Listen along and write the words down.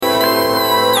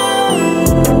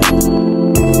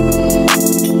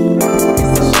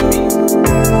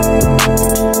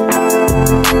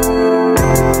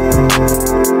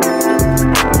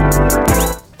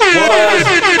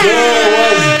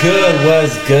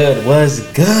What's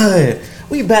good?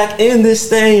 We back in this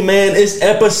thing, man. It's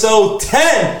episode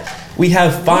 10. We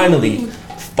have finally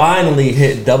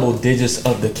hit double digits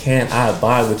of the Can I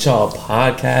Buy With Y'all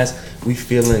podcast. We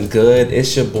feeling good.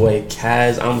 It's your boy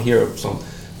Kaz. I'm here with some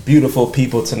beautiful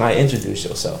people tonight. Introduce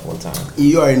yourself one time.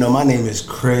 You already know my name is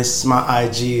Chris. My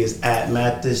IG is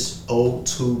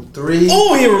 @Mathis023.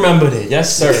 Oh, he remembered it.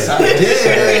 Yes, sir. Yeah.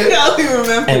 He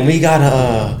remembered. And we got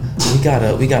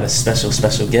a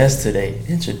special guest today.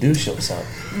 Introduce yourself.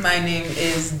 My name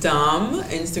is Dom.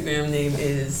 Instagram name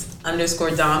is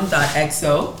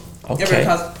 _Dom.xo. Okay.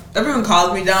 Everyone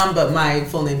calls me Dom, but my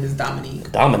full name is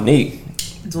Dominique. Dominique.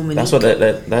 That's what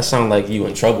that sounds like. You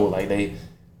in trouble? Like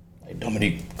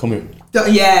Dominique, come here.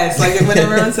 Yes, like when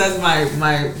everyone says my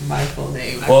full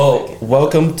name. Well,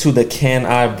 welcome to the Can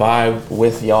I Buy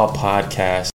With Y'all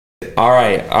podcast. All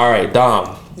right,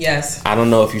 Dom. Yes. I don't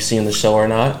know if you've seen the show or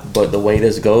not, but the way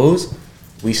this goes,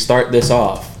 we start this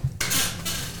off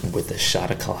with a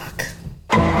shot o'clock.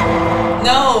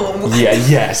 No. Yeah.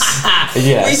 Yes.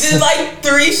 Yes. We did like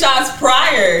 3 shots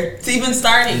prior to even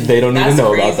starting. They don't need to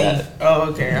know crazy. about that. Oh,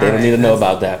 okay. They don't need to know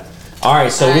about that. All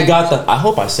right, so we got the. I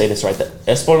hope I say this right. The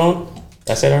Espolón.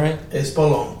 Did I say that right?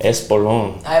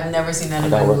 Espolón. I've never seen that I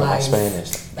in my gotta work on my life. Spanish.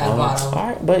 That bottle. All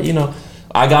right, but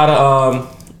I gotta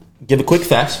give a quick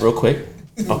facts real quick.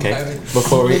 Okay,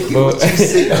 before we take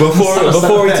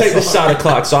the shot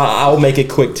o'clock, so I'll make it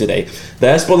quick today. The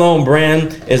Espolón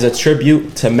brand is a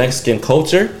tribute to Mexican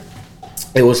culture.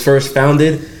 It was first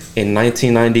founded in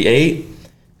 1998,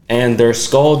 and their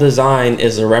skull design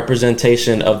is a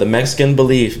representation of the Mexican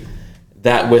belief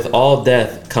that with all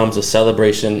death comes a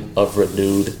celebration of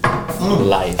renewed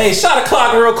life. Hey, shot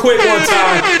o'clock real quick one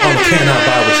time on the Can I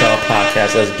Buy With Y'all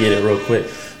podcast. Let's get it real quick.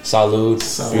 Salud.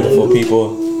 Beautiful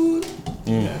people.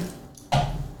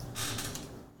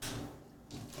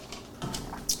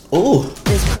 Ooh.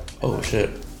 Oh shit.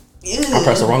 I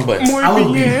pressed the wrong button. I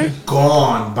will be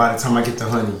gone by the time I get to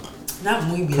honey. Not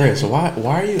muy bien. Chris, why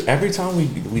are you every time we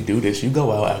do this, you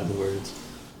go out afterwards?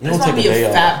 You It's don't take not a be day a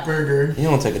off. fat burger. You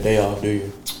don't take a day off, do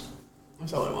you?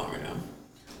 That's all I want right now.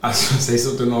 I was gonna say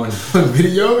something on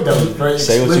video that was very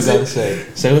Say what you explicit.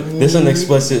 gotta say. This is an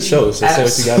explicit show, so say what you gotta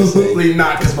say. Absolutely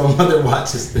not, because my mother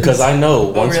watches this. Because I know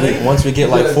once really? we get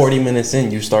like Yes. 40 minutes in,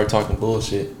 you start talking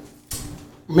bullshit.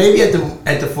 Maybe at the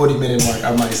 40-minute mark,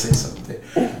 I might say something.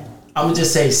 I'm gonna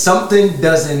just say something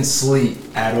doesn't sleep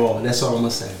at all. That's all I'm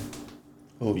gonna say.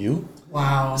 Oh, you?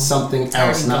 Wow. Something I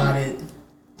else. already Not. got it.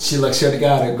 She already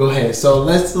got it. Go ahead. So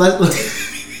let's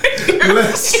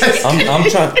I'm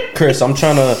trying, Chris. I'm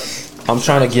trying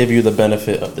to give you the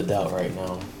benefit of the doubt right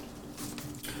now.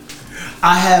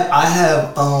 I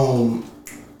have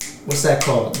what's that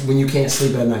called when you can't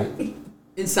sleep at night?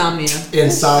 Insomnia.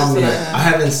 Insomnia. That's what I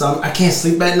have insomnia. I can't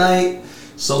sleep at night,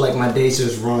 so like my days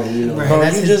just run. Right. Bro,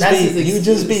 That's his you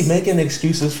just be excuse. making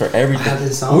excuses for everything. I have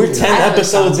insomnia. We're 10 I have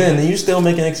episodes insomnia. in, and you still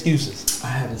making excuses. I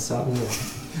have insomnia.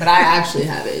 But I actually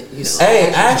have it. You know.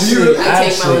 Hey, I take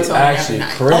melatonin actually, every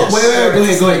night.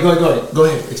 Chris. Oh, wait. Go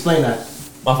ahead. Explain that.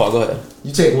 My fault. Go ahead.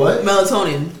 You take what?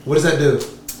 Melatonin. What does that do?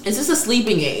 It's just a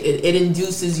sleeping aid. It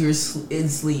induces your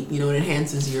sleep. You know, it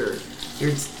enhances your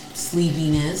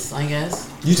sleepiness, I guess.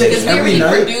 You take Because it we every already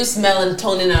night? produce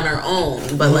melatonin on our own,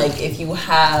 but like if you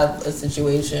have a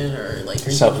situation or like you're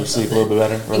Just helps you doing sleep a little bit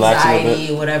better, relax a little anxiety,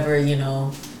 bit. whatever, you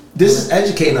know. This is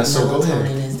educating us, so go Melatonin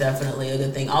ahead. is definitely a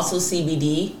good thing. Also,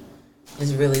 CBD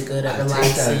is really good at I take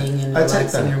relaxing that. and I take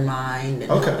relaxing that. your mind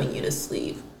and Okay. helping you to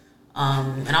sleep.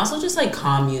 And also just like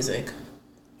calm music.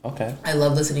 Okay. I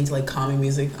love listening to like calming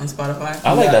music on Spotify.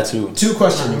 I like that too. 2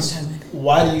 questions. Okay.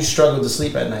 Why do you struggle to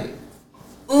sleep at night?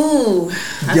 Ooh,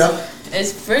 Yep.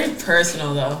 it's pretty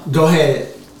personal though. Go ahead.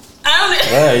 I don't know.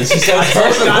 Right, she said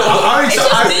personal. It's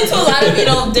just due to a lot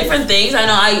of, different things. I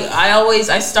know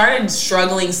I started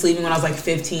struggling sleeping when I was like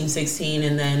 15, 16,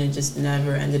 and then it just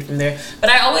never ended from there. But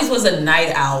I always was a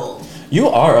night owl. You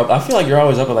are up. I feel like you're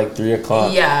always up at like 3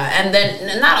 o'clock. Yeah, and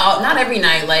then not every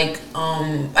night. Like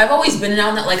I've always been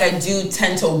out. Like I do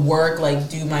tend to work, like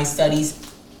do my studies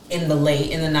in the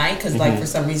night, because like for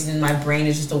some reason my brain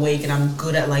is just awake and I'm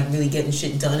good at like really getting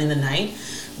shit done in the night.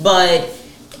 But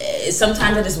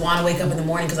sometimes I just want to wake up in the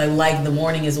morning because I like the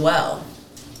morning as well.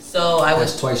 So I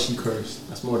That's was. twice she cursed.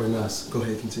 That's more than us. Go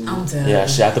ahead, continue. I'm done. Yeah,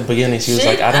 she at the beginning she was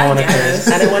Shit, like, I don't want to guess.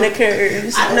 curse. I don't want to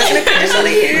curse. I'm not gonna curse on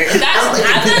here. I'm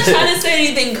not trying to say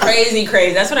anything crazy.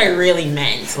 That's what I really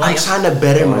meant. I'm trying to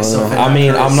better myself. I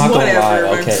mean, I'm not gonna Whatever,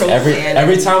 lie. we're Okay, so every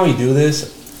bad. time we do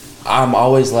this, I'm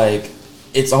always like,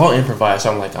 it's all improvised.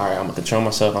 So I'm like, all right, I'm gonna control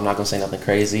myself. I'm not gonna say nothing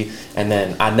crazy, and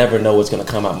then I never know what's gonna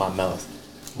come out my mouth.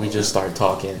 We just start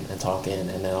talking, and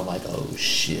then I'm like, oh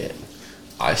shit,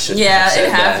 I should. Yeah, have said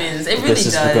it happens. that. It really This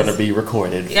is does. gonna be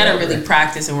recorded. You gotta forever. really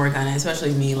practice and work on it,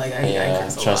 especially me. Like I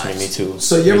curse a trust lot. me too.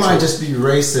 So your Me mind too. just be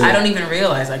racing. I don't even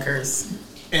realize I curse.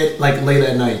 Like late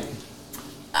at night.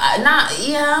 A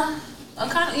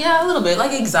little bit,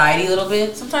 like anxiety, a little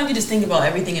bit. Sometimes you just think about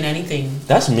everything and anything.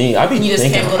 That's me. I'd be You just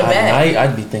thinking can't go to at bed. night.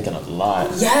 I'd be thinking a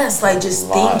lot. Yes, like just A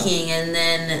lot. thinking, and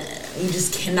then you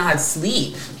just cannot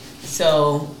sleep.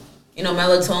 So,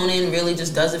 melatonin really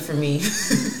just does it for me.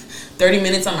 30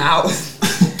 minutes, I'm out.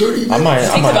 30 I might. It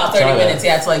I takes might about try 30 that. minutes,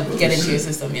 yeah, to like get into your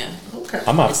system, yeah. Okay.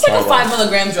 I might It's like try a that. 5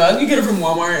 mg drug. You get it from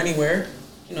Walmart, anywhere.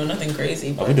 Nothing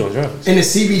crazy. Oh, But we doing drugs. And the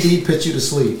CBD puts you to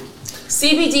sleep.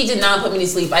 CBD did not put me to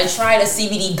sleep. I tried a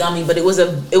CBD gummy, but it was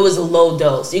a low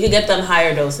dose. You could get them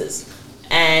higher doses,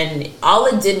 and all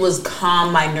it did was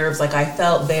calm my nerves. Like I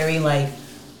felt very like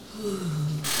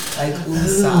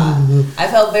I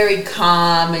felt very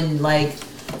calm and like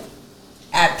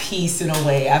at peace in a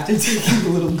way after taking the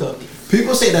little gummy.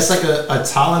 People say that's like a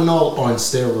Tylenol on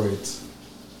steroids.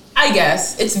 I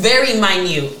guess it's very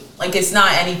minute. Like it's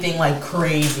not anything like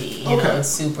crazy. You know, it's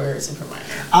super super minor.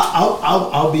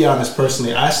 I'll be honest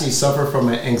personally. I actually suffer from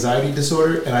an anxiety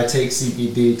disorder, and I take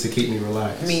CBD to keep me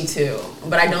relaxed. Me too,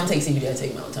 but I don't take CBD. I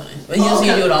take melatonin. But usually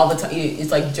you do it all the time.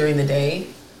 It's like during the day,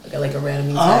 like a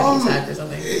random attack or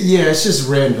something. Yeah, it's just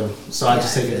random, so I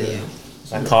just take it.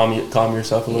 Yeah. Like calm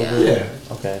yourself a little bit.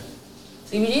 Yeah. Okay.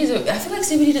 CBD I feel like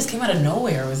CBD just came out of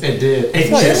nowhere. Was It did.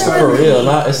 It Like, just for started. real.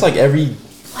 It's like every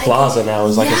plaza now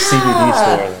is like a CBD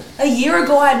store. A year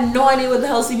ago, I had no idea what the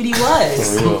hell CBD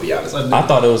was. For real. To be honest, I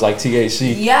thought it was like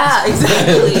THC. Yeah,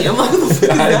 exactly. I'm like, what the fuck is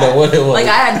I didn't that? know what it was. Like,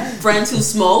 I had friends who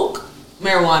smoke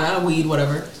marijuana, weed,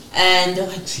 whatever, and they're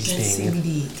like, get She's being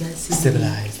CBD, get CBD.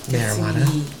 civilized get marijuana.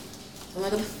 CBD. I'm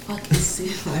like, what the fuck is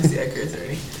civilized? Yeah, Chris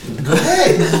already. Go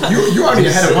ahead. You already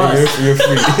ahead of us. You're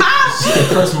free. She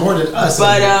cursed more than us.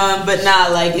 But nah,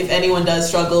 like, if anyone does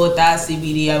struggle with that,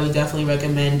 CBD, I would definitely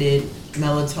recommend it.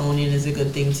 Melatonin is a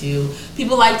good thing too.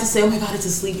 People like to say, oh my god, it's a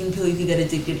sleeping pill, you could get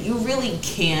addicted. You really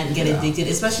can't get addicted,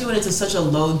 especially when it's a, such a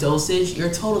low dosage. You're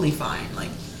totally fine. Like,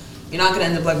 you're not gonna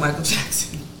end up like Michael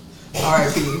Jackson.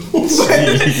 R.I.P. but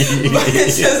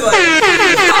it's just like,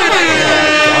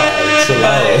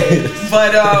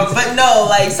 but no,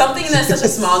 like something that's such a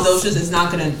small dosage is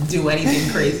not gonna do anything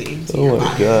crazy to your Oh my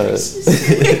body. god.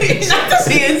 You're not gonna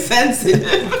be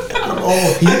insensitive.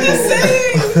 Oh, people. I'm just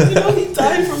saying, he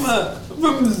died from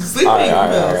sleeping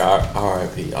pills.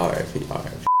 R.I.P.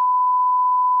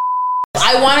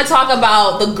 I want to talk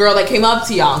about the girl that came up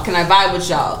to y'all. Can I vibe with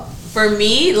y'all? For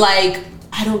me, like,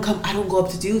 I don't go up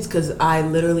to dudes because I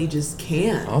literally just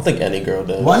can't. I don't think any girl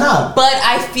does. Why not? But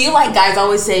I feel like guys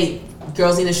always say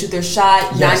girls need to shoot their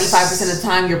shot. Yes. 95% of the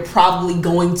time, it's probably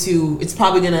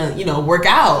gonna, work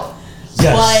out.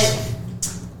 Yes. But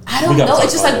I don't We gotta know. talk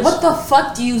It's just about like, this. what the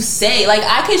fuck do you say? Like,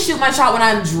 I can shoot my shot when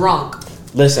I'm drunk.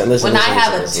 Listen. When I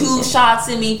have two shots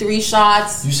in me, 3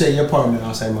 shots. You say your partner,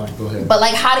 I'll say mine. Go ahead. But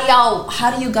like, how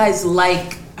do you guys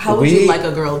like? How would you like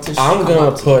a girl to? I'm come gonna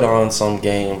up to put you? on some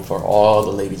game for all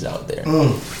the ladies out there.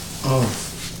 9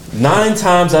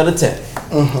 times out of 10,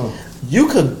 you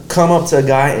could come up to a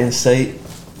guy and say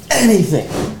anything.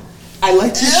 I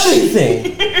like to shoot.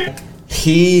 Anything.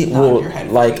 He will,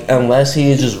 like, unless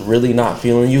he is just really not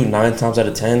feeling you, 9 times out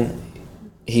of 10,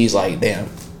 he's like, damn.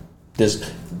 This,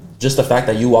 just the fact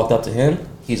that you walked up to him,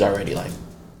 he's already like,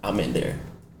 I'm in there.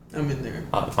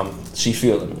 She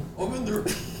feeling me. I'm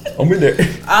in there.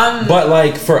 But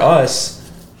like for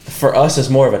us, it's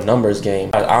more of a numbers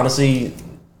game. Honestly,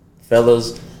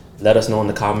 fellas, let us know in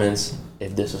the comments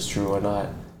if this is true or not.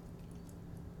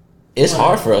 It's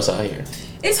hard for us out here.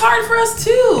 It's hard for us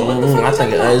too. What the fuck I are you think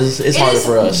talking about? it's harder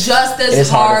for us. Just as It's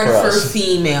harder hard for for us.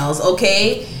 females,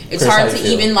 okay? It's Chris, how hard you to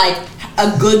feel? even like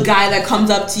a good guy that comes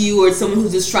up to you or someone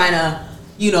who's just trying to,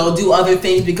 do other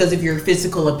things because of your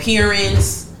physical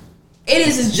appearance. It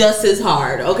is just as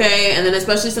hard, okay? And then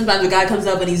especially sometimes a guy comes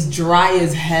up and he's dry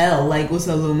as hell. Like, what's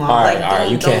up, little mama? All right,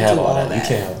 like, you don't can't have do all that. You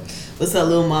can't have. What's up,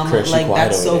 little mama? Chris, you like, quiet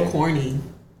that's over so there. corny.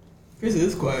 Chris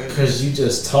is quiet. Because you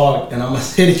just talk, and I'm gonna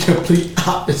say the complete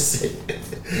opposite.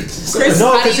 Chris,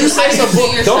 No, because you say some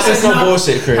bullshit. Don't say some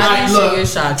bullshit, Chris. How do you Look, shoot your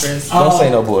shot, Chris? Don't say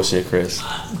no bullshit, Chris.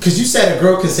 Because you said a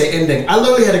girl can say anything. I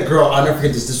literally had a girl, I'll never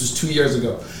forget this, this was 2 years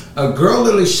ago. A girl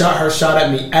literally shot her shot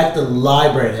at me at the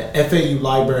library, the FAU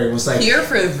library, and was like, Here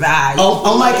for that.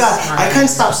 oh my God, I couldn't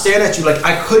stop staring at you. Like,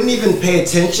 I couldn't even pay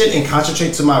attention and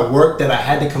concentrate to my work that I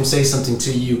had to come say something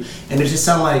to you. And it just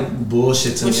sounded like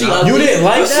bullshit to me. Was she ugly? You didn't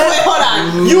like Wait, that?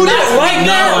 hold on. You didn't like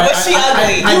that? Was she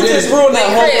ugly? You just ruined that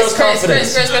whole girl's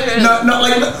confidence. Chris. No,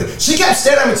 like, she kept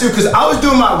staring at me too, because I was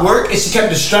doing my work and she kept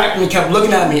distracting me, kept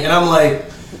looking at me, and I'm like,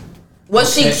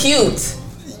 Was she cute?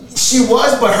 she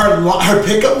was, but her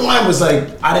pickup line was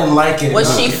like, I didn't like it.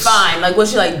 Was she fine? Like,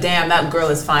 was she like, damn, that girl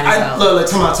is fine as hell? Look,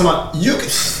 tell me, you can.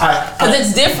 Because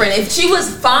it's different. If she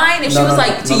was fine, if she was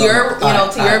like, to your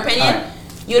opinion,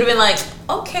 you would have been like,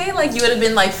 okay, like you would have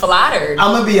been like flattered.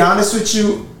 I'm gonna be honest with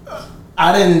you.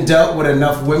 I didn't dealt with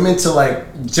enough women to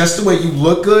like, just the way you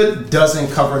look good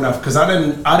doesn't cover enough. Because I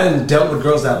didn't dealt with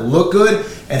girls that look good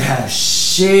and have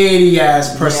shady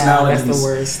ass personalities. Yeah, that's the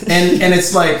worst. And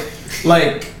it's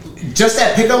like just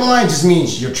that pickup line just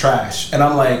means you're trash. And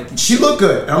I'm like, she look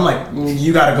good. And I'm like,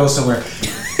 you gotta go somewhere.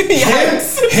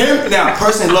 Him now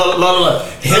personally, look.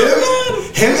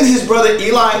 Him and his brother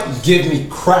Eli give me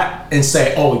crap and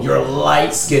say, "Oh, you're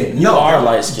light skinned." No, you are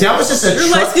light skinned. That was just a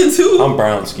You're light skinned too. I'm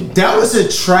brown skinned. That was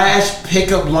a trash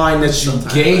pickup line that you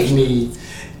gave me,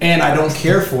 and I don't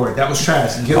care for it. That was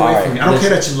trash. Get away from me. I don't care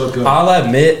that you look good. I'll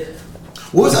admit.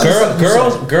 What was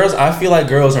Girls. I feel like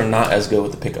girls are not as good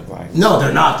with the pickup line. No,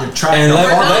 they're not. They're trash. And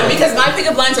because my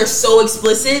pickup lines are so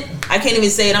explicit, I can't even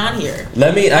say it on here.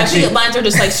 Let me actually. My pickup lines are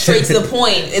just like straight to the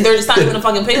point. They're just not even a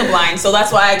fucking pickup line, so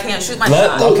that's why I can't shoot my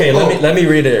shot. Okay, let me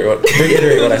reiterate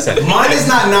what I said. Mine is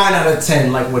not 9 out of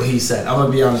 10 like what he said. I'm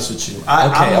gonna be honest with you.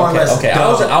 Okay.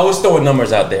 I was throwing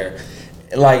numbers out there.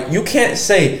 Like, you can't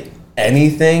say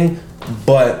anything,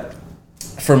 but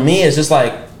for me, it's just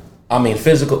like, I mean,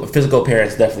 physical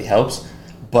appearance definitely helps,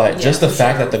 but just the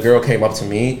fact that the girl came up to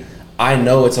me, I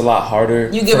know it's a lot harder.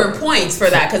 You give her points for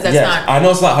that because that's not. I know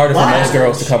it's a lot harder for most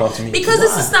girls to come up to me because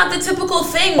this is not the typical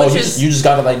thing. Which is you just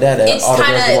got it like that. It's kind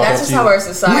of that's just how our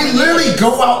society. We literally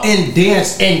go out and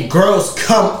dance, and girls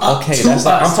come up to us.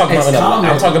 I'm talking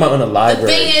about in the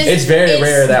library. The thing is, it's very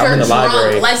rare that I'm in the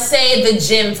library. Let's say the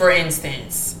gym, for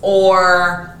instance.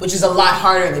 Or, which is a lot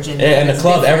harder in the gym. Yeah, in the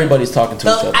club, everybody's talking to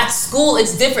each other. At school,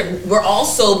 it's different. We're all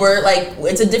sober. Like,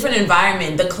 it's a different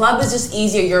environment. The club is just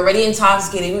easier. You're already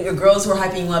intoxicated. With your girls who are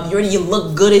hyping you up. You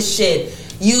look good as shit.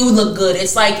 You look good.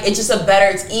 It's like, it's just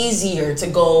it's easier to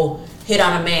go hit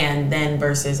on a man than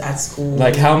versus at school.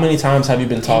 Like, how many times have you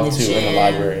been talked to in the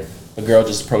library? A girl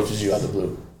just approaches you out of the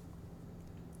blue.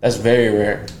 That's very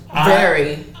rare.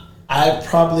 I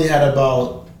probably had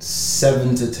about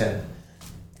 7 to 10.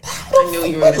 I knew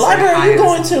you were going to say library are you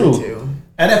going to?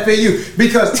 At FAU,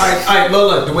 because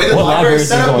look, the way the library is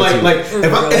set up, like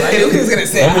if I knew he was gonna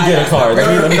say. Let me get a card.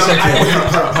 Let me check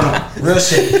hold on. Real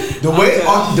shit. The way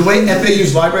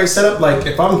FAU's library is set up, like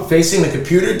if I'm facing the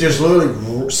computer, there's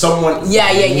literally someone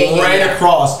right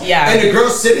across. Yeah. And the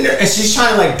girl's sitting there and she's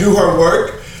trying to like do her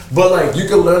work. But like you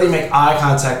can literally make eye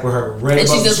contact with her, and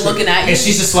she's just looking at you, and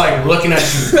she's just like looking at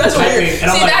you, that's typing. Weird.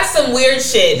 And see, that's some weird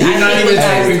shit. You're not even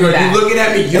typing, girl. You're looking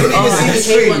at me. You don't even see the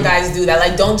screen. When guys do that,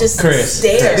 like don't just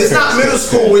stare. It's not middle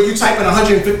school where you typing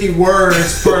 150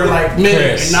 words per like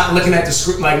minute and not looking at the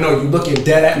screen. Like no, you looking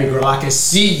dead at me, girl. I can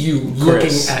see you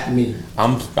looking at me.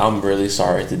 I'm really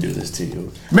sorry to do this to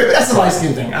you. Maybe that's a light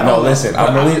skin thing. Listen,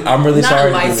 I'm really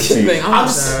sorry to do this to you.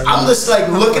 I'm just like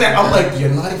looking at. I'm like, you're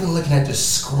not even looking at the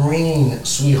screen,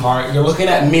 sweetheart. You're looking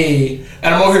at me,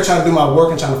 and I'm over here trying to do my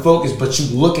work and trying to focus, but you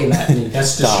looking at me.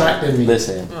 That's distracting me.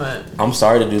 Listen, I'm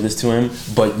sorry to do this to him,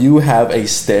 but you have a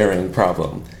staring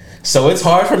problem. So it's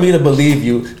hard for me to believe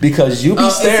you because you be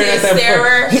staring at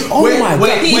that person. Oh my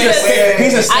god,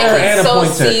 he's a starer and a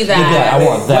pointer. See that. You'd be like, I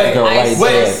want that girl right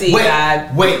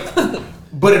there. Wait.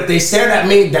 But if they stared at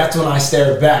me, that's when I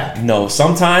stare back. No,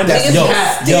 sometimes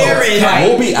staring.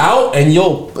 We'll be out and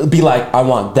you'll be like, I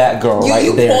want that girl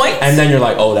right there. Point? And then you're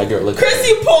like, oh, that girl looks. Chris,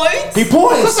 he points. He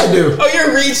points. Of course I do. Oh,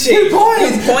 you're reaching. He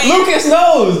points. Lucas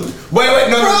knows. Wait,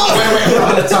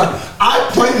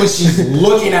 I point when she's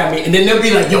looking at me, and then they'll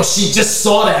be like, "Yo, she just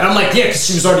saw that." And I'm like, "Yeah, because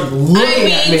she was already looking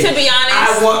at me." To be honest,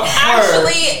 I want her.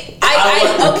 Actually, I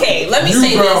Okay, let me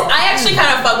say this. I actually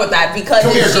kind of fuck with that because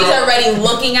if she's already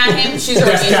looking at him, she's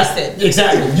already interested.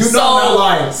 Exactly. You know I'm not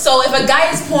lying. So if a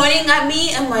guy is pointing at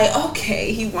me, I'm like,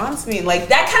 okay, he wants me. Like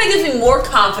that kind of gives me more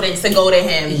confidence to go to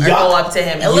him or go up to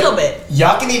him a little bit.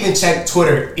 Y'all can even check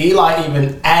Twitter. Eli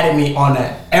even added me on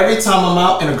that. Every time I'm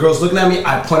out and a girl's looking at me,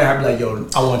 I point at her like, yo,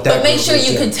 I want that. But make sure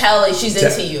you can tell if she's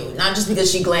into you, not just because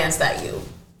she glanced at you.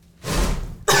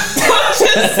 I'm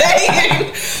just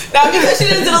saying. Not because she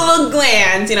just did a little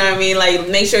glance, you know what I mean? Like,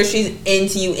 make sure she's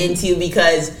into you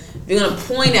because if you're gonna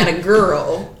point at a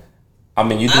girl. I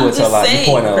mean, you do it to a lot. You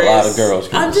point at a lot of girls.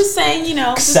 Chris. I'm just saying,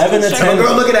 7 to 10.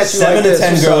 Girl looking at you 7 to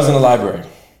 10 girls in the library.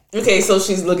 Okay, so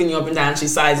she's looking you up and down.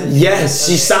 She's sizing. Yes,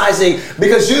 she's sizing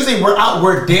because usually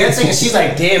we're dancing, and she's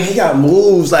like, "Damn, he got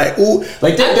moves." Like, ooh,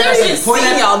 like I've never even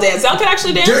seen y'all dance. Y'all can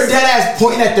actually dance. They're dead ass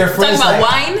pointing at their friends. Talking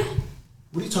about wine.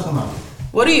 What are you talking about?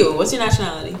 What are you? What's your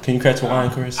nationality? Can you catch wine,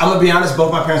 Chris? I'm gonna be honest.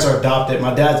 Both my parents are adopted.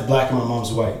 My dad's black and my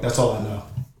mom's white. That's all I know.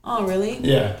 Oh, really?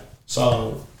 Yeah.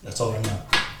 So that's all I know.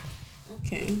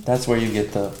 Okay. That's where you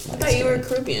get the. I thought you were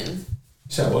Caribbean.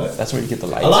 You said what? That's where you get the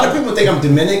lights. A lot of people think I'm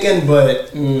Dominican, but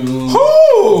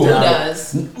who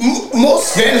does?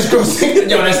 Most Spanish girls think,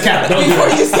 yo, that's cap. Before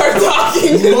you start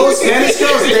talking, most Spanish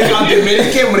girls think I'm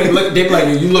Dominican when they look. They be like,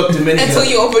 you look Dominican until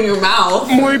you open your mouth.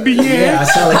 Muy bien. Yeah,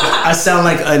 I sound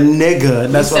like a nigga.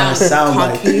 That's what I sound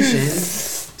Caucasian. Like.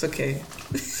 It's okay.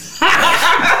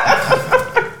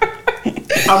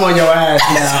 I'm on your ass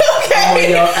now. Okay. I'm on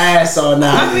your ass all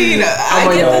now. I mean,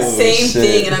 I get the same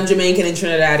thing, and I'm Jamaican and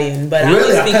Trinidadian, but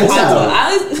really? I speak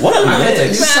Patois. What a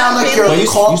mix! You sound like you're you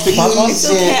speak Patois?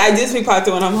 Okay, I do speak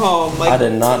Patois when I'm home. Like, I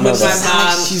did not know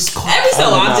that. Every so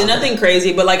often, nothing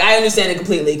crazy, but like I understand it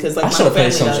completely because like I should have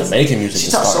played some Jamaican music.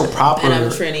 She talks so proper, and I'm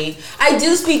Trini. I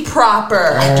do speak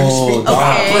proper. I do speak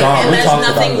okay, and there's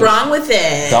nothing wrong with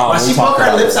it. Why she poke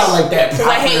her lips out like that? Because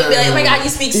I hate to be like, oh my god, you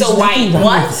speak so white.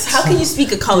 What? How can you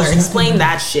speak a color? Explain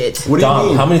that shit. What do you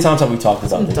mean? How many times have we talked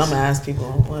about this? Dumbass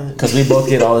people. What? Because we both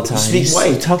get all the time. You speak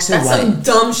white. Talk so white. That's some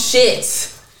dumb shit.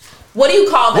 What do you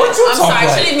call that? I'm sorry, I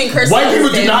shouldn't even curse. White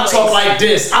people do not talk like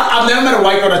this. I've never met a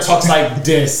white girl that talks like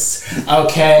this.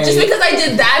 Okay. Just because I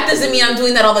did that doesn't mean I'm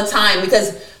doing that all the time.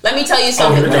 Because let me tell you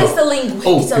something. What is the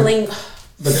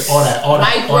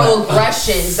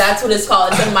microaggressions. That's what it's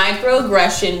called. It's a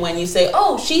microaggression when you say,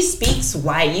 "Oh, she speaks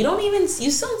white." You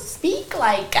still speak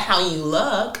like how you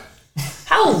look.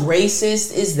 How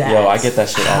racist is that? Yo, I get that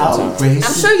shit all the time.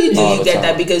 I'm sure you do. You get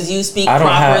that because you speak proper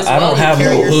as well. I don't have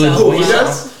no hood. He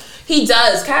does. He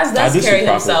does. Kaz does carry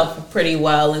himself pretty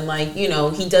well, and like he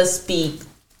does speak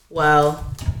well.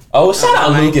 Oh, shout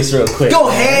out Lucas real quick. Go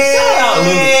ahead. Shout out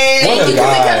Lucas. Thank you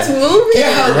because it kept moving.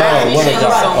 Get her right. What a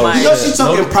guy. You know she's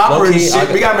talking proper and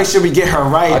shit. We gotta make sure we get her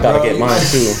right. I gotta get mine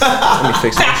too. Let me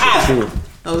fix my shit too.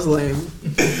 That was lame.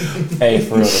 Hey,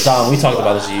 for real. Dom, we talked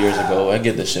about this years ago. I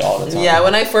get this shit all the time. Yeah,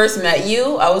 when I first met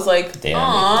you, I was like,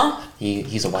 damn,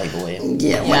 he's a white boy.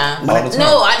 Yeah.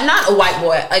 No, I'm not a white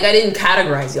boy. Like, I didn't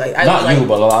categorize you. Like, not you,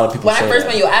 but a lot of people when I first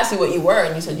met you, I asked you what you were,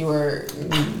 and you said you were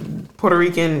Puerto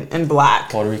Rican and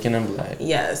black. Puerto Rican and black.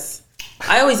 Yes.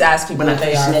 I always ask people what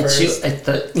they are first.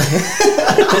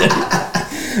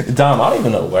 Dom, I don't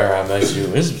even know where I met you.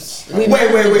 We met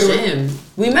at the gym.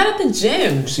 We met at the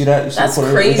gym. See that? That's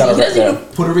crazy. He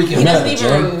doesn't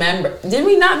even remember. Did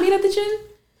we not meet at the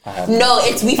gym? No,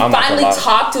 we finally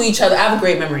talked to each other. I have a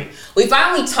great memory. We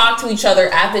finally talked to each other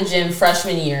at the gym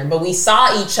freshman year, but we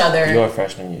saw each other. Your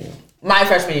freshman year. My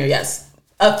freshman year, yes.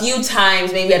 A few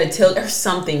times, maybe at a tilt or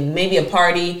something, maybe a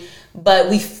party, but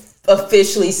we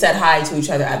officially said hi to each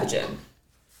other at the gym.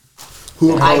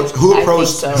 Who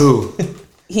approached who?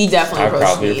 He definitely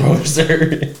approached me. I probably approached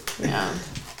her. Yeah.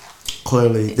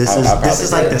 Clearly, this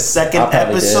is like the second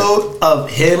episode of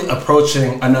him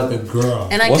approaching another girl.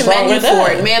 And I commend you for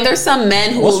it, man. There's some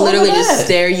men who will literally just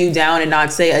stare you down and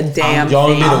not say a damn thing.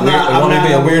 You want me to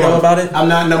be a weirdo about it? I'm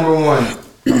not number one.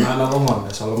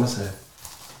 That's all I'm gonna say.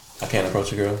 I can't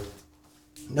approach a girl.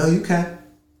 No, you can.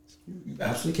 You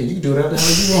absolutely can. You can do whatever the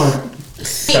hell you want.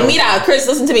 Hey, Mira, Chris,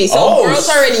 listen to me. So girls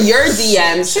are in your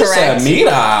DMs, correct?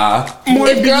 Mira.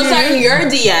 If girls are in your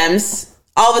DMs,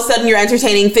 all of a sudden you're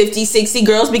entertaining 50, 60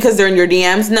 girls because they're in your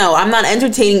DMs? No, I'm not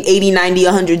entertaining 80, 90,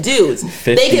 100 dudes.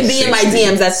 50, they can be 60. In my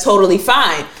DMs. That's totally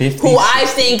fine. 50, who 60. I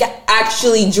think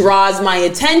actually draws my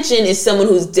attention is someone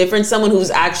who's different, someone who's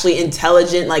actually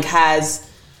intelligent, like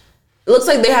looks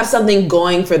like they have something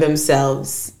going for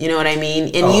themselves. You know what I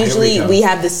mean? And usually we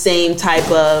have the same type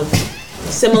of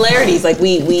similarities. Like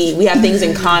we have things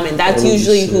in common. That's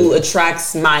usually who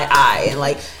attracts my eye.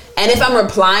 And if I'm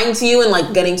replying to you and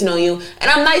like getting to know you, and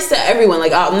I'm nice to everyone,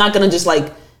 like I'm not gonna just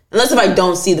like Unless if I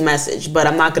don't see the message, but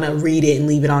I'm not gonna read it and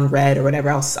leave it on read or whatever.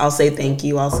 I'll say thank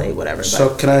you. I'll say whatever.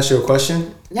 So can I ask you a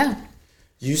question? Yeah.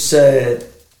 You said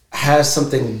has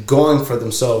something going for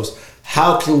themselves.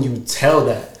 How can you tell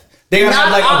that? They gotta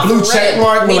have like a blue check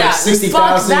mark with like 60,000.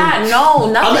 Fuck that. No,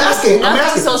 nothing. I'm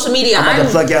asking. Social media. I'm about to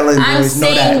plug y'all in, boys.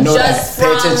 Know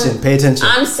that. Pay attention.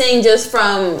 I'm saying just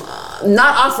from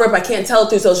not off rip. I can't tell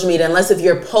through social media unless if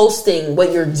you're posting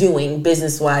what you're doing,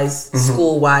 business wise,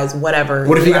 school wise, whatever.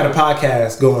 What if you got a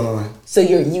podcast going on? So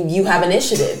you have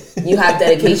initiative, you have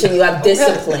dedication, you have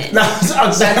discipline. That's a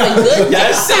good thing.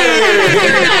 Yes, sir.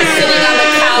 You're not sitting on the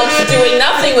couch doing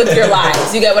nothing with your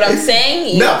lives. You get what I'm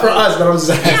saying? Not for us, but I'm just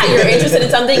saying. Yeah, you're interested in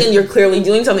something and you're clearly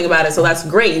doing something about it. So that's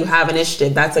great. You have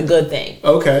initiative. That's a good thing.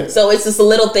 Okay. So it's just the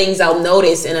little things I'll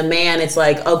notice in a man. It's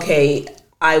like, okay,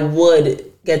 I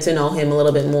would get to know him a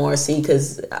little bit more. See,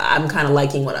 because I'm kind of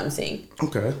liking what I'm seeing.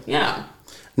 Okay. Yeah.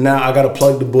 Now I gotta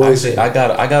plug the boys. Actually, I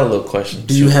got a little question.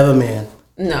 Do you have a man?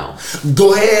 No.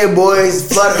 Go ahead, boys.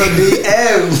 Flood her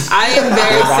DMs. I am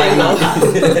very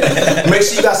single. Make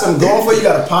sure you got something going for you. You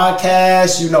got a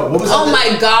podcast. You know what was? Oh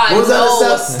my God! What was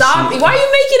no, stop! Why are you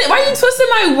making it? Why are you twisting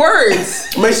my words?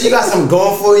 Make sure you got something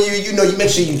going for you. You know, you make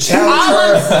sure you challenge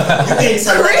her. You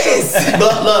Chris.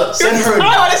 Look, send her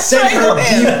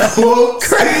deep quotes.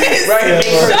 Chris, right?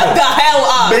 Shut the hell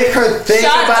up. Make her think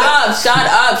about it. Shut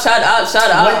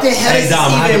up. What the hell Hey, Dom,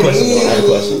 I have a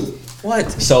question.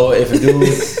 What? So if a dude,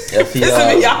 if he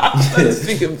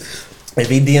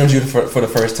DMs you for the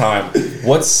first time,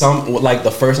 what's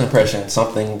the first impression,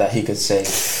 something that he could say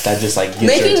that just like gets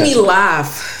making your attention? me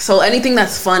laugh? So anything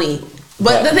that's funny.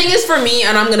 But the thing is, for me,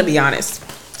 and I'm gonna be honest.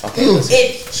 Okay,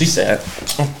 she said,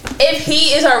 if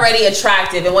he is already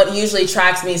attractive, and what usually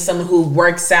attracts me is someone who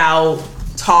works out,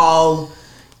 tall,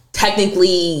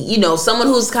 technically, someone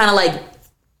who's kind of like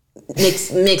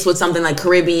mixed with something like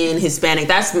Caribbean, Hispanic.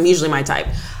 That's usually my type.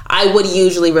 I would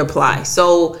usually reply.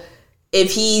 So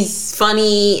if he's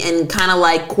funny and kind of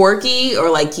like quirky, or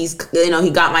like he's, he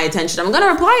got my attention, I'm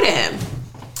gonna reply to him.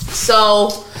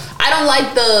 So I don't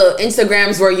like the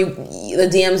Instagrams where the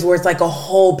DMs where it's like a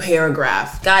whole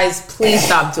paragraph. Guys, please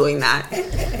stop doing that.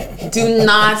 Do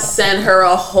not send her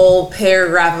a whole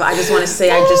paragraph. I just want to say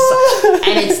and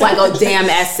it's like a damn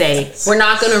essay. We're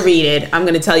not gonna read it. I'm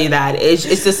gonna tell you that.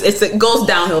 It goes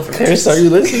downhill from Chris, are you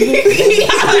listening?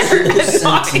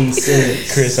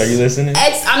 Chris, are you listening?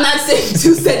 I'm not saying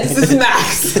 2 sentences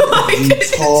max.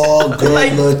 Tall, good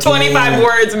like looking. 25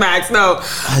 words max. No,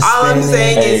 all I'm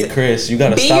saying is, Chris, you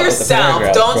gotta be stop yourself.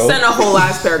 With the Don't send a whole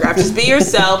ass paragraph. Just be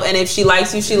yourself, and if she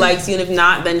likes you, she likes you, and if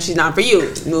not, then she's not for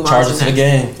you. Move Charge on it to to the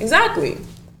game. Exactly.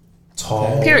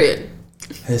 Tall. Period.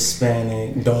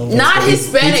 Hispanic. Not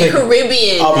Hispanic,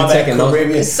 Caribbean. Oh, my bad,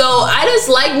 Caribbean. So I just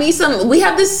like me some. We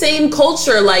have the same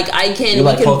culture. Like we can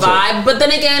vibe, but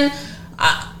then again,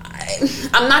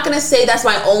 I'm not gonna say that's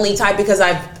my only type, because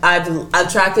I've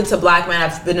attracted to black men.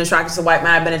 I've been attracted to white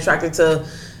men. I've been attracted to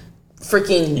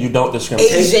freaking you don't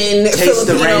discriminate. Asian, taste Filipino.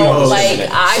 The rainbow. Like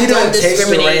I don't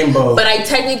discriminate. The but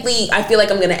I feel like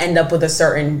I'm gonna end up with a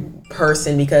certain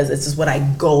person because it's just what I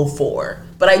go for.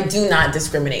 But I do not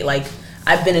discriminate. Like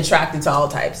I've been attracted to all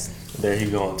types. There you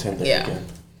go on Tinder again.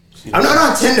 I'm not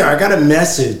on Tinder. I got a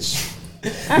message.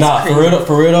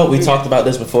 For real though, we talked about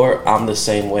this before. I'm the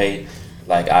same way.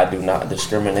 Like I do not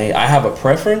discriminate. I have a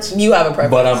preference. You have a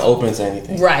preference, but I'm open to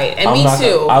anything. Right, and me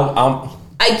too.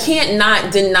 I can't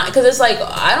not deny, because it's like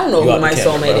I don't know who my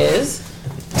soulmate is.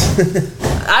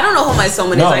 I don't know who my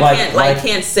soulmate is. I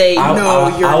can't say you're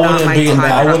not my type.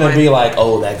 I wouldn't be like,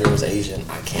 oh, that girl's Asian.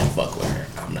 I can't fuck with her.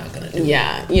 I'm not gonna do.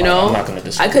 Yeah, I'm not gonna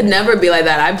discriminate. I could never be like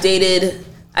that. I've dated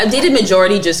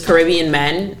majority just Caribbean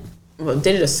men. Well,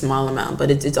 dated a small amount,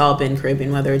 but it's all been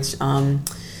Caribbean, whether it's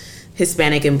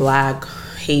Hispanic and Black,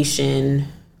 Haitian,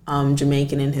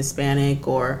 Jamaican and Hispanic,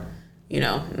 or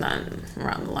not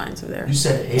around the lines of there. You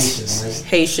said Haitian, right?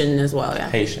 Haitian as well, yeah.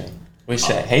 Haitian. We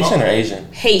say Haitian or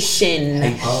Asian?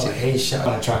 Haitian. Oh, Haitian.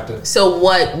 Unattractive. So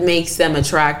what makes them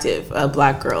attractive, a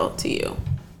black girl, to you?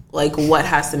 Like, what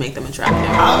has to make them attractive?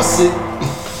 Obviously.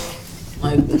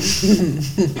 Like...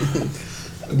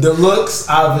 the looks,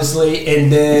 obviously, and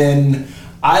then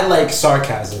I like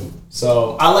sarcasm.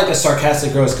 So I like a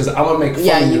sarcastic girl because I want to make fun of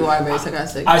you. Yeah, you are very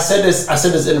sarcastic. I said this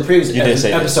in a previous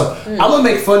episode. Mm. I'm gonna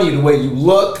make fun of you the way you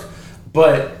look,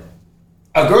 but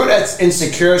a girl that's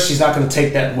insecure, she's not gonna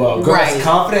take that well. A girl that's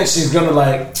confident, she's gonna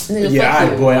like,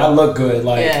 boy, I look good.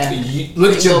 Like,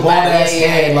 look at your bald ass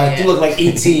head. Like, you look like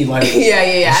E.T. Like, She's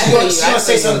gonna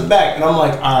say something back, and I'm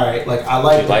like, all right, like I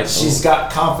like that. She's got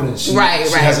confidence. She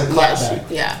has a clap back.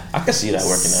 Yeah, I can see that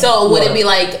working out. So would it be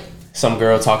like some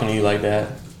girl talking to you like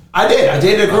that? I did. I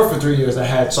dated a girl for 3 years that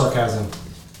had sarcasm.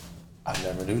 I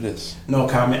never do this. No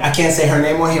comment. I can't say her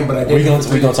name on here, but I did. We gonna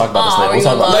talk about this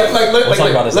later. We'll talk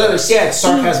about this later. She had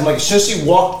sarcasm. Like, since she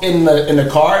walked in the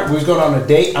car, we was going on a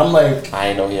date. I'm like, I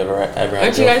ain't know he ever had.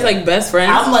 Aren't you guys like best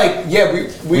friends? I'm like, yeah,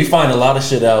 we find a lot of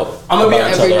shit out. I'm gonna be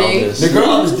every day.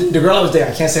 The girl I was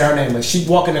dating, I can't say her name. Like, she'd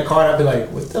walk in the car, and I'd be like,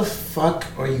 what the fuck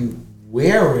are you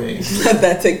wearing?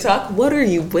 That TikTok. What are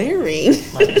you wearing?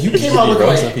 Like, you came out looking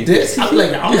like this. I'm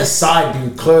like, I'm the side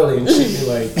dude, clearly, and she'd be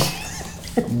like,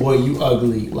 boy, you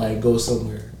ugly. Like, go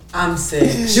somewhere. I'm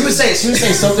sick. She would say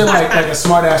something like a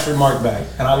smart ass remark back,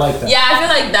 and I like that. Yeah, I feel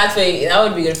like that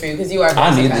would be good for you because you are.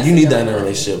 You need that in a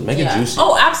relationship. Make it juicy.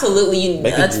 Oh, absolutely.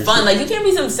 That's fun. Like, you can't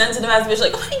be some sensitive ass bitch.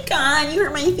 Like, oh my god, you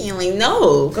hurt my feelings.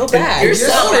 No, go back. You're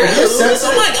so rude.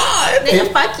 Oh my god, nigga,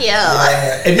 fuck you.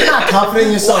 If you're not confident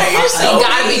in yourself, you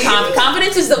gotta be confident.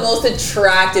 Confidence is the most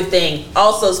attractive thing.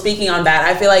 Also, speaking on that,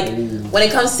 I feel like when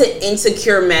it comes to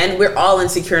insecure men, we're all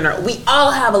insecure we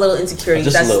all have a little insecurity.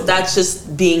 That's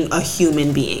just being a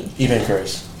human being. Even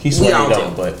Chris. He swear he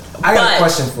don't, but I got a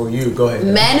question for you. Go ahead.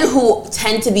 Men who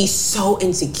tend to be so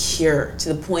insecure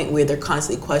to the point where they're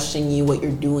constantly questioning you, what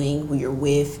you're doing, who you're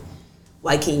with,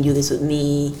 why can't you do this with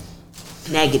me?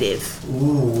 Negative.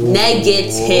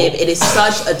 Negative. It is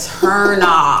such a turn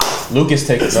off. Lucas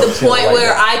taking to the point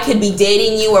where I could be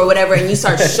dating you or whatever, and you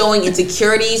start showing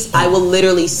insecurities, I will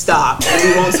literally stop and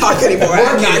we won't talk anymore.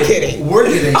 I'm not kidding.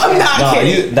 I'm not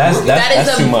kidding. That is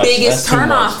the biggest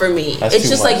turn off for me. It's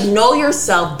just like, know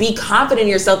yourself, be confident in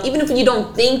yourself, even if you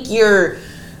don't think you're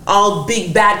all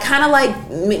big bad, kind of like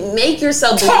make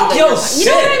yourself believe that you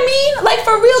know what I mean? Like,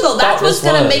 for real though, that's what's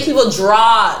gonna make people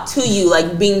draw to you.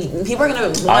 Like, people are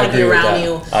gonna want to be around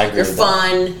you. You're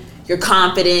fun, you're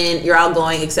confident, you're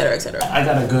outgoing, etc., etc. I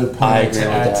got a good point to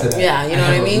add to that. Yeah, you know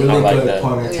what I mean? Really good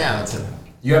point to add to that.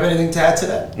 You have anything to add to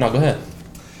that? No, go ahead.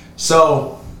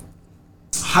 So,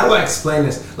 how do I explain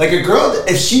this? Like, a girl,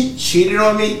 if she cheated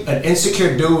on me, an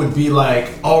insecure dude would be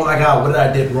like, oh my god, what did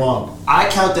I did wrong? I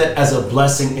count that as a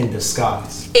blessing in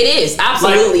disguise. It is,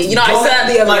 absolutely. Like, I said that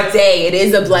the other day. It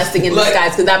is a blessing in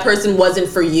disguise because that person wasn't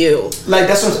for you. Like,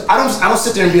 that's what I don't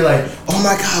sit there and be like, oh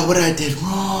my god, what I did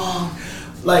wrong.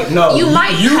 Like, no. You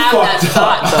might have that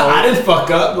thought, though. I didn't fuck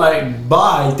up. Like,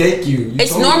 bye, thank you.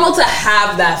 It's normal to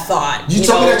have that thought. You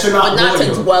told me that you're not loyal. But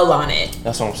not to dwell on it.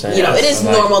 That's what I'm saying. It is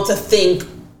normal to think,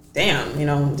 damn,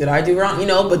 did I do wrong?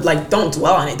 But like, don't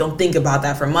dwell on it. Don't think about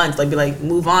that for months. Like, be like,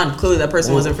 move on. Clearly, that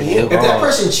person wasn't for you. If that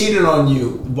person cheated on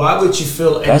you, why would you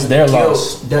feel any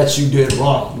guilt that you did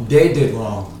wrong? They did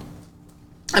wrong.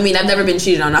 I mean, I've never been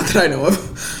cheated on, not that I know of.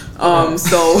 Not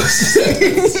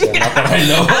that I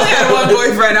know. I only had one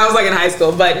boyfriend. I was like in high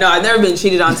school, but no, I've never been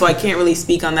cheated on, so I can't really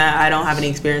speak on that. I don't have any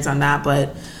experience on that,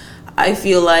 but I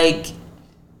feel like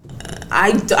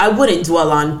I wouldn't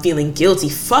dwell on feeling guilty.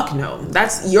 Fuck no.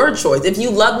 That's your choice. If you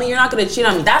love me, you're not going to cheat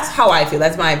on me. That's how I feel.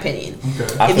 That's my opinion.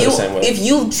 Okay. I feel the same way. If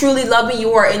you truly love me,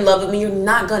 you are in love with me, you're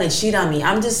not going to cheat on me.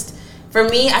 For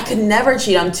me, I could never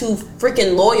cheat. I'm too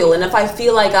freaking loyal. And if I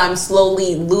feel like I'm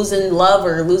slowly losing love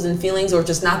or losing feelings or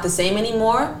just not the same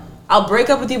anymore, I'll break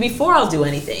up with you before I'll do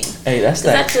anything. Hey, that's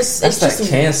cancer. That's some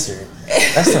cancer.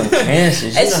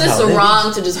 It's just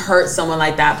wrong to just hurt someone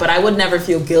like that. But I would never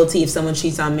feel guilty if someone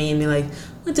cheats on me and be like,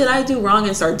 what did I do wrong?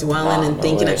 And start dwelling and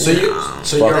thinking of So you're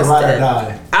a ride or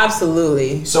die.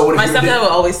 Absolutely. So my stepdad would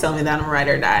always tell me that I'm a ride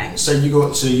or die. So you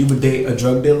would date a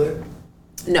drug dealer?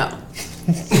 No.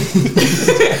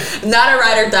 Not a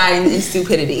ride or die in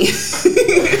stupidity.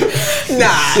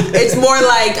 Nah, it's more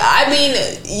like, I mean,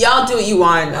 y'all do what you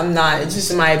want. I'm not. It's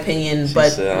just my opinion.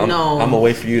 But no, I'm gonna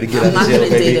wait for you to get out of jail,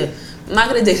 baby. I'm not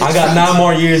gonna date. I got 9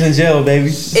 more years in jail, baby.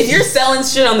 If you're selling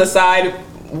shit on the side,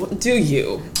 do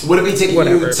you? What if he taking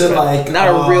you to like not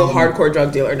a real hardcore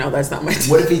drug dealer? No, that's not my.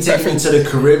 What if he taking you to the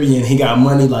Caribbean? He got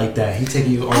money like that. He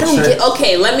taking you on. I don't get.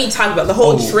 Okay, let me talk about the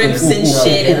whole trips and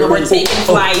shit, and we're taking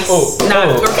flights, we're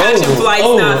catching flights,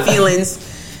 not feelings.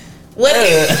 What?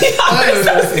 Here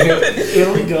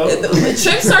we go. The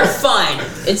trips are fun.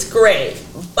 It's great,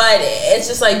 but it's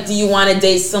just like, do you want to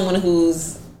date someone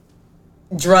who's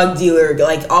drug dealer,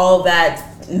 like all that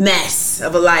mess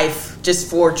of a life just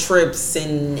for trips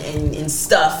and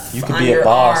stuff? You could be a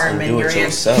boss and do it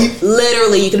yourself.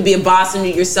 Literally, you could be a boss and do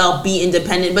it yourself, be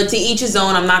independent, but to each his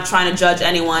own. I'm not trying to judge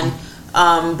anyone,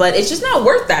 but it's just not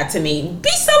worth that to me.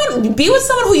 Be with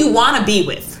someone who you want to be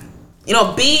with. You know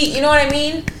what I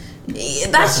mean?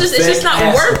 It's just not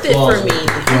worth it for me.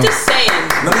 I'm just saying.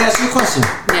 Let me ask you a question.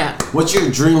 Yeah. What's your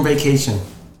dream vacation?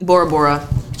 Bora Bora.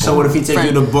 So what if he take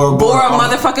you to Bora Bora? Bora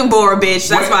motherfucking Bora, bitch.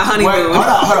 That's my honeymoon. Hold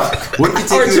on. What if he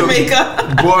take you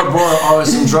Jamaica? to Bora Bora or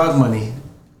some drug money?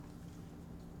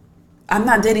 I'm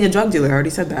not dating a drug dealer. I already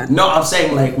said that. No, I'm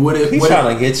saying like, what if He's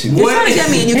trying to get you. He's trying to get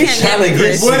me, and you can't get me,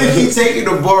 Chris. What if he taking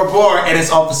the Bora Bora and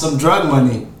it's off of some drug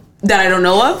money that I don't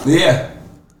know of? Yeah.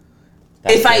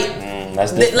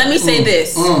 Let me say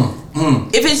this.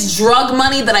 If it's drug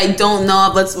money that I don't know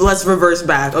of, let's reverse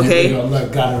back, okay?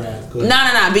 Got it.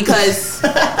 No, because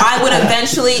I would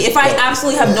eventually, if I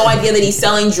absolutely have no idea that he's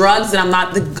selling drugs, then I'm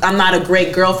not a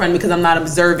great girlfriend because I'm not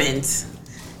observant.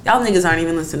 Y'all niggas aren't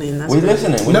even listening. We're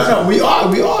listening. No, we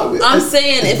are. I'm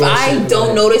saying if I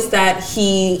don't notice that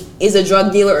he is a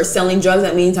drug dealer or selling drugs,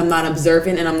 that means I'm not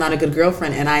observant and I'm not a good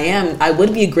girlfriend. And I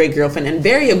would be a great girlfriend and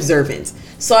very observant.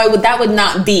 So that would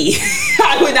not be.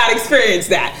 I would not experience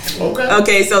that.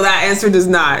 Okay. So that answer does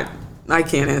not. I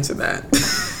can't answer that.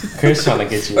 Chris trying to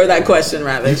get you. Or that question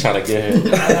rather. He's trying to get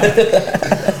him.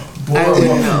 I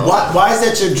wouldn't know. Why is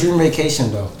that your dream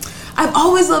vacation though? I've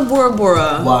always loved Bora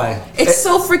Bora. Why? It's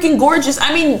so freaking gorgeous.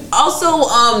 I mean, also,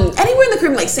 anywhere in the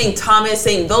Caribbean, like St. Thomas,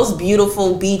 those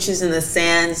beautiful beaches and the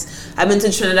sands. I've been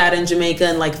to Trinidad and Jamaica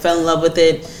and like fell in love with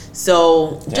it.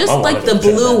 So just like the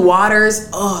blue waters,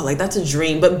 that's a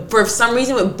dream. But for some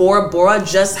reason with Bora Bora,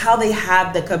 just how they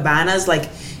have the cabanas like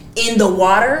in the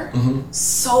water,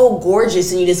 so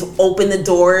gorgeous, and you just open the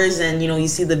doors and you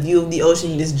see the view of the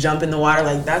ocean. You just jump in the water,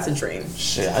 like that's a dream.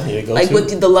 Shit, I need to go. Like too.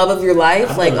 with the love of your life,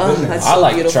 that's so I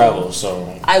like beautiful. to travel,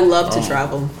 so I love to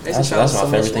travel. That's my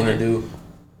favorite thing to do.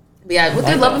 But yeah, with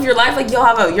the love of your life, like you'll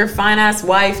have your fine ass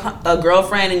wife, a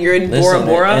girlfriend, and you're in Bora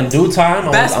Bora. In due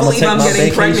time, best believe I'm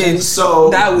getting pregnant.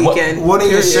 So that weekend. What are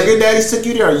your sugar daddies took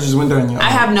you there, or you just went there on your own? I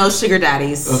have no sugar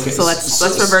daddies. Okay, so let's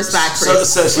reverse back,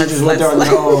 Chris. So she just went there on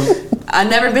her own.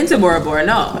 I've never been to Bora Bora.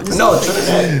 No.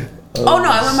 Trinidad. Oh no,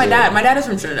 I went with my dad. My dad is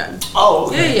from Trinidad. Oh,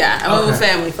 okay. Yeah. I went with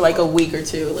family for like a week or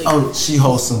two. Like, she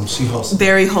wholesome.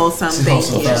 Very wholesome. Thank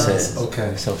you.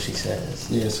 Okay. So she says.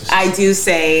 Yes. I do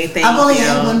say thank you. I've only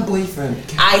had one boyfriend.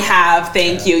 I have.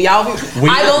 Thank you, y'all.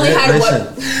 I've only had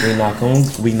one.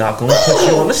 We not gonna put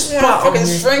you on the spot. Fucking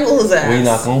strangle his ass. We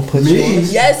not gonna put you on the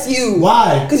spot. Yes, you.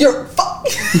 Why? Because you're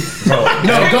Bro,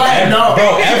 no, go ahead. No,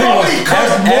 bro. Everyone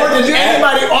cursed more than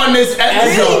anybody on this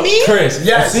episode. Me? Chris,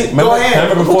 yes. Go ahead.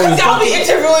 Remember before because y'all be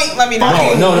interviewing. Let me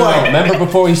know. No. Remember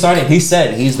before he started, he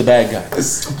said he's the bad guy. He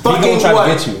gonna try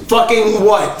to get you. Fucking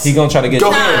what? He gonna try to get you.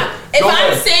 Go ahead. If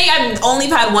I'm saying I've only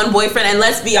had one boyfriend, and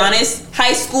let's be honest,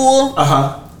 high school.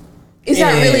 Is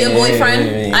that really a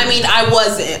boyfriend? I mean, I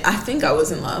wasn't. I think I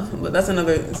was in love, but that's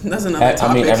another topic.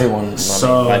 I mean, everyone.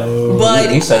 But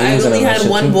I only had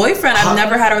one boyfriend. I've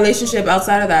never had a relationship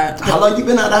outside of that. How long you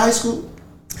been out of high school?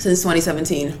 Since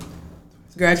 2017.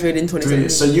 Graduated in 2017.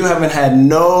 So you haven't had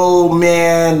no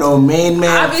main man.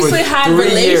 I obviously for had 3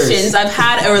 relations. Years. I've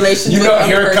had a relationship.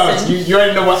 Here it comes. You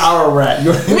already know what hour we're at.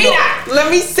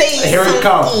 Let me say Here it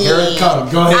comes.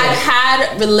 Go ahead. I've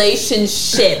had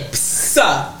relationships.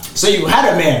 So you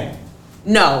had a man?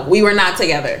 No, we were not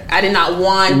together. I did not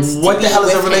want to What the hell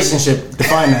is a him. relationship?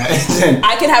 Define that.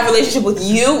 I could have a relationship with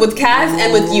you, with Kaz,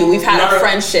 and with you. We've had a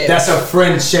friendship. That's a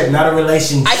friendship, not a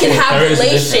relationship. I can have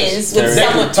relations with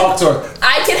someone. Talk to her.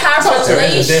 I can have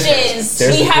relations.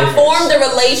 We have formed a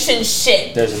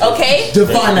relationship. Okay?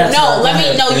 Define that.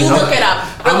 You look it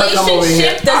up.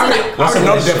 Relationship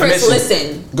doesn't. Chris,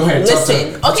 listen. Go ahead.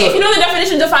 Listen. Okay, if you know the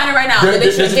definition, define it right now. Give me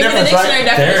the dictionary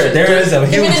definition. There is a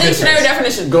huge Give me the dictionary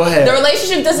definition. Go ahead. The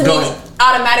relationship doesn't mean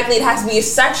automatically it has to be a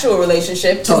sexual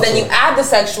relationship, because then you add the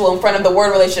sexual in front of the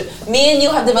word relationship. Me and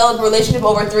you have developed a relationship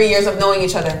over 3 years of knowing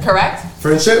each other, correct?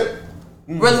 Friendship?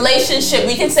 Relationship.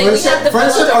 We can say friendship, we have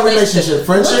developed friendship or relationship?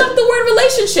 Friendship? Look up the word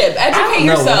relationship. Educate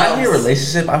yourself. When I hear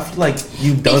relationship, I feel like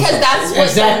you've done because that's what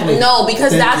exactly.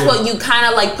 Because that's what you kind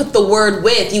of like put the word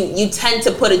with. You tend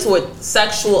to put it to a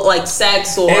sexual, like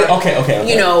sex or okay.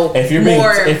 You know, if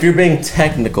you're being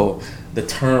technical, the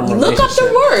term look up the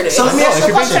word. So let me ask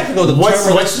you a question.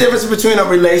 What's the difference between a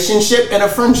relationship and a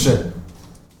friendship?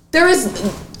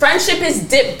 Friendship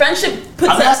puts.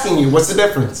 I'm asking you, what's the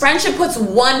difference? Friendship puts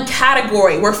one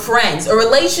category. We're friends. A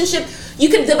relationship, you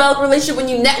can develop a relationship when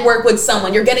you network with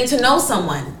someone. You're getting to know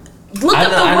someone. Look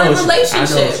up the word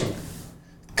relationship.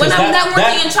 When I'm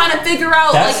networking and trying to figure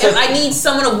out, like, if I need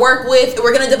someone to work with,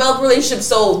 we're gonna develop a relationship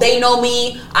so they know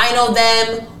me, I know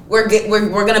them. We're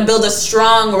gonna build a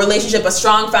strong relationship, a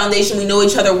strong foundation. We know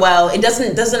each other well. It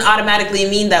doesn't automatically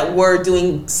mean that we're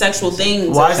doing sexual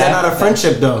things. Why is that not a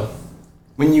friendship though?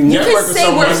 When you network with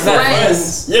someone, we're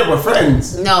friends. Yeah, we're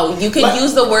friends. No, you can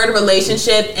use the word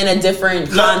relationship in a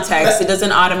different context. It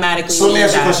doesn't automatically mean that. So let me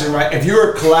ask you a question, right? If you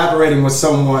were collaborating with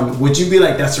someone, would you be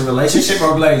like, that's a relationship?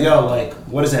 Or be like, yo, like,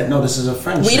 what is that? No, this is a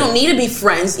friendship. We don't need to be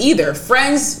friends either.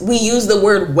 Friends, we use the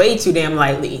word way too damn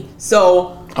lightly.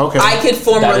 So I could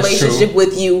form a relationship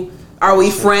with you. Are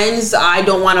we friends? I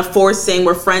don't want to force saying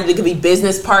we're friends. We could be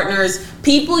business partners.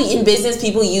 People in business,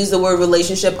 people use the word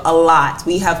relationship a lot.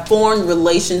 We have formed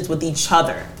relations with each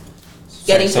other.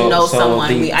 Getting to know someone.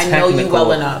 I know you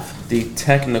well enough. The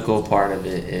technical part of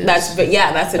it is... That's the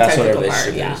technical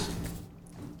part, yeah. Is.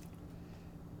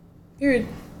 Period.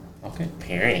 Okay,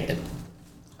 period.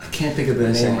 I can't think of the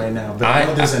name right now, but I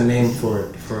know there's a name for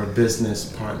it, for a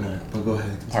business partner. But go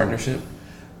ahead. Partnership?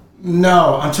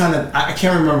 No, I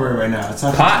can't remember it right now. It's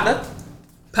not Partner.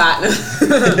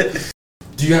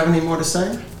 Do you have any more to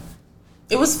say?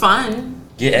 It was fun.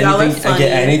 Get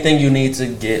anything you need to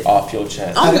get off your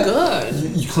chest. Oh, good.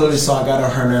 You clearly saw I got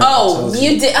on her nerves. Oh,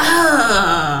 you did.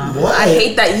 What? I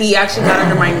hate that he actually got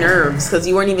under my nerves because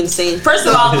you weren't even saying. First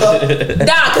of all,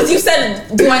 because you said,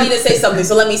 "Do I need to say something?"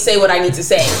 So let me say what I need to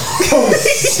say.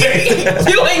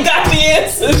 You ain't got the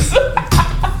answers.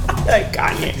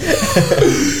 Kanye.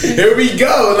 Here we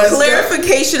go.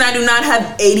 Clarification: I do not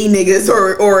have 80 niggas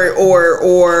or.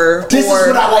 This is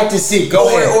what I like to see. Go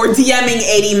ahead. Or DMing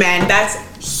 80 men. That's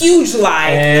huge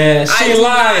lie. And she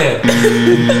lying.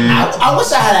 I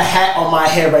wish I had a hat on my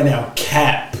head right now.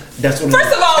 Cap. That's what.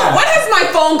 First of all, when has my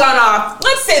phone gone off?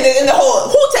 Let's say that in the whole.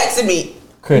 Who texted me?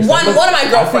 Chris, one of my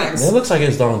girlfriends. It looks like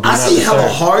it's done. I see hella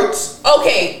hearts.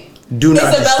 Okay. Do not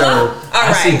Isabella? disturb. All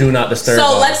right. I see do not disturb.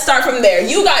 So let's start from there.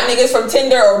 You got niggas from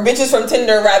Tinder or bitches from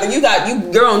Tinder rather. You got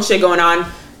your own shit going on.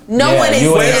 No one is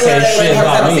saying shit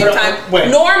at the same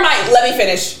time. Nor am I. Let me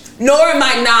finish. Nor am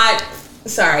I not.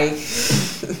 Sorry.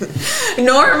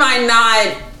 Nor am I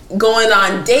not going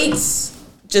on dates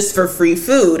just for free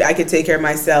food. I could take care of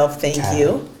myself. Thank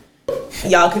you.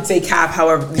 Y'all could say cap.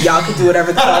 However, y'all could do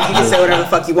whatever the fuck. You can say whatever the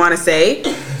fuck you want to say.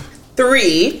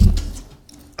 3.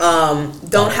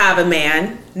 Don't have a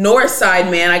man, nor a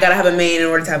side man. I gotta have a man in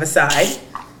order to have a side.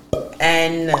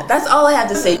 And that's all I have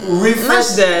to say.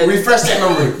 Refresh their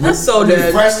memory. That's so dead.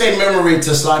 Refresh their memory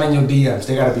to slide in your DMs.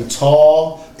 They gotta be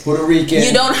tall, Puerto Rican.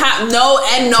 You don't have no.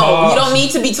 Tall. You don't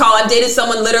need to be tall. I've dated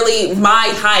someone literally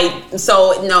my height,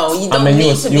 so no, you don't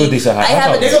need to be. You a decent height. I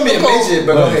have They're gonna be a midget,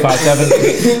 but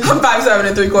 5'7". I'm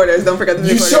 5'7"3/4. Don't forget the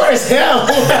 3/4. You short as hell.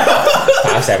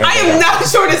 5'7". I am not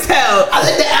short as hell. I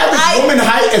think the average woman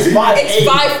height is 5'8". It's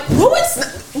 5. Who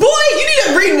it's? Boy, you need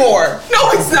to read more.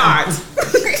 No, it's not. I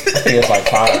think it's like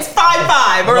 5. It's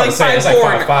 5'5" or like 5'4". It's like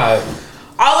 5'5".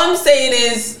 All I'm saying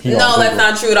is, no, that's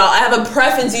not true at all. I have a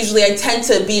preference. Usually, I tend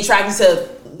to be attracted to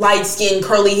light skin,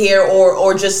 curly hair,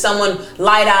 or just someone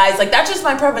light eyes. Like that's just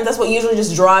my preference. That's what usually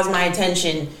just draws my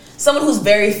attention. Someone who's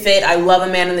very fit. I love a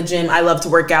man in the gym. I love to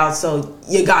work out, so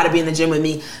you got to be in the gym with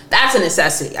me. That's a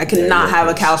necessity. I cannot have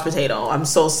a couch potato. I'm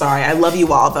so sorry. I love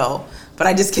you all though, but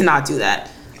I just cannot do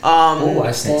that.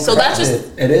 I stand so that's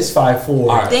just. It is 5'4".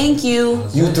 Right. Thank you.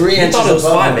 You 3 inches. I thought it was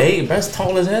above 5'8". That's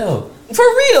tall as hell. For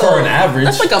real. For an average.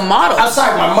 That's like a model.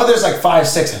 Outside, my mother's like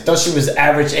 5'6". I thought she was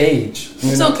average age.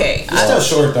 It's okay. You're still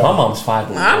short though. My mom's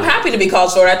 5'1". I'm happy to be called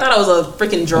short. I thought I was a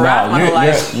freaking giraffe my whole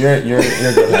life. You're good.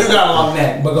 You got a long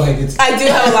neck, but go ahead. I do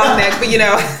have a long neck, but you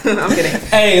know, I'm kidding.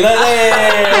 Hey, hold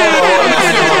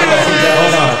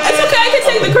on. It's okay. I can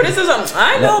take the criticism.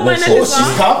 I know my neck is long.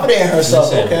 She's confident in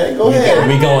herself. Okay, go ahead.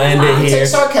 We gonna end it here. Take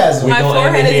sarcasm. We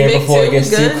gonna end it here before it gets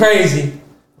too crazy.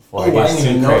 I didn't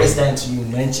even notice that until you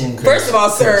mentioned. First of all,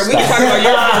 sir, we can talk about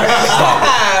your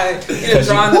forehead. You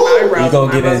drawing the eyebrows. We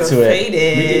gonna get into it. We can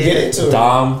get into it.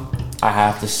 Dom, I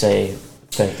have to say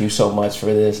thank you so much for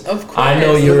this. Of course. I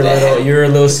know you're a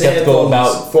little skeptical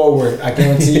about forward. I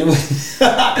guarantee you.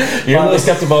 You're a little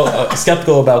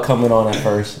skeptical about coming on at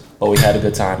first, but we had a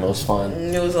good time. It was fun.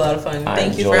 It was a lot of fun. I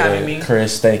Thank you for having me.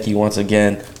 Chris, thank you once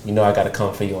again. You know I gotta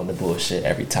come for you on the bullshit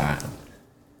every time.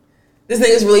 This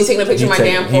nigga's really taking a picture of my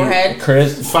damn forehead.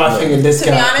 Chris, 5-finger discount.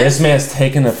 To be honest, this man's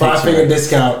taking a picture. 5-finger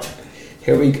discount.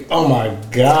 Here we go. Oh my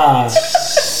god.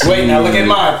 Wait, now look at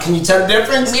mine. Can you tell the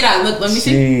difference? Yeah, look, let me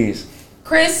see. Jeez.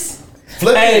 Chris.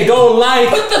 Flip Hey, it. go like,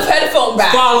 Put the headphone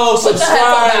back. follow, Put the headphone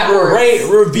subscribe, backwards. rate,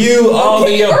 review, all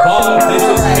the above. This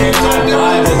is Hands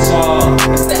Live with Saul.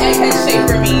 It's the egghead shape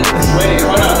for me. Wait,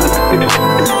 hold up.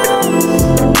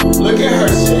 Look at her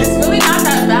shit. It's really not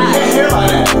that Look at bad. her hair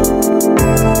like that.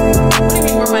 What do you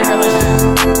mean, where my hair like that?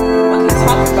 What are you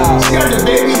talking about? She got the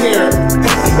baby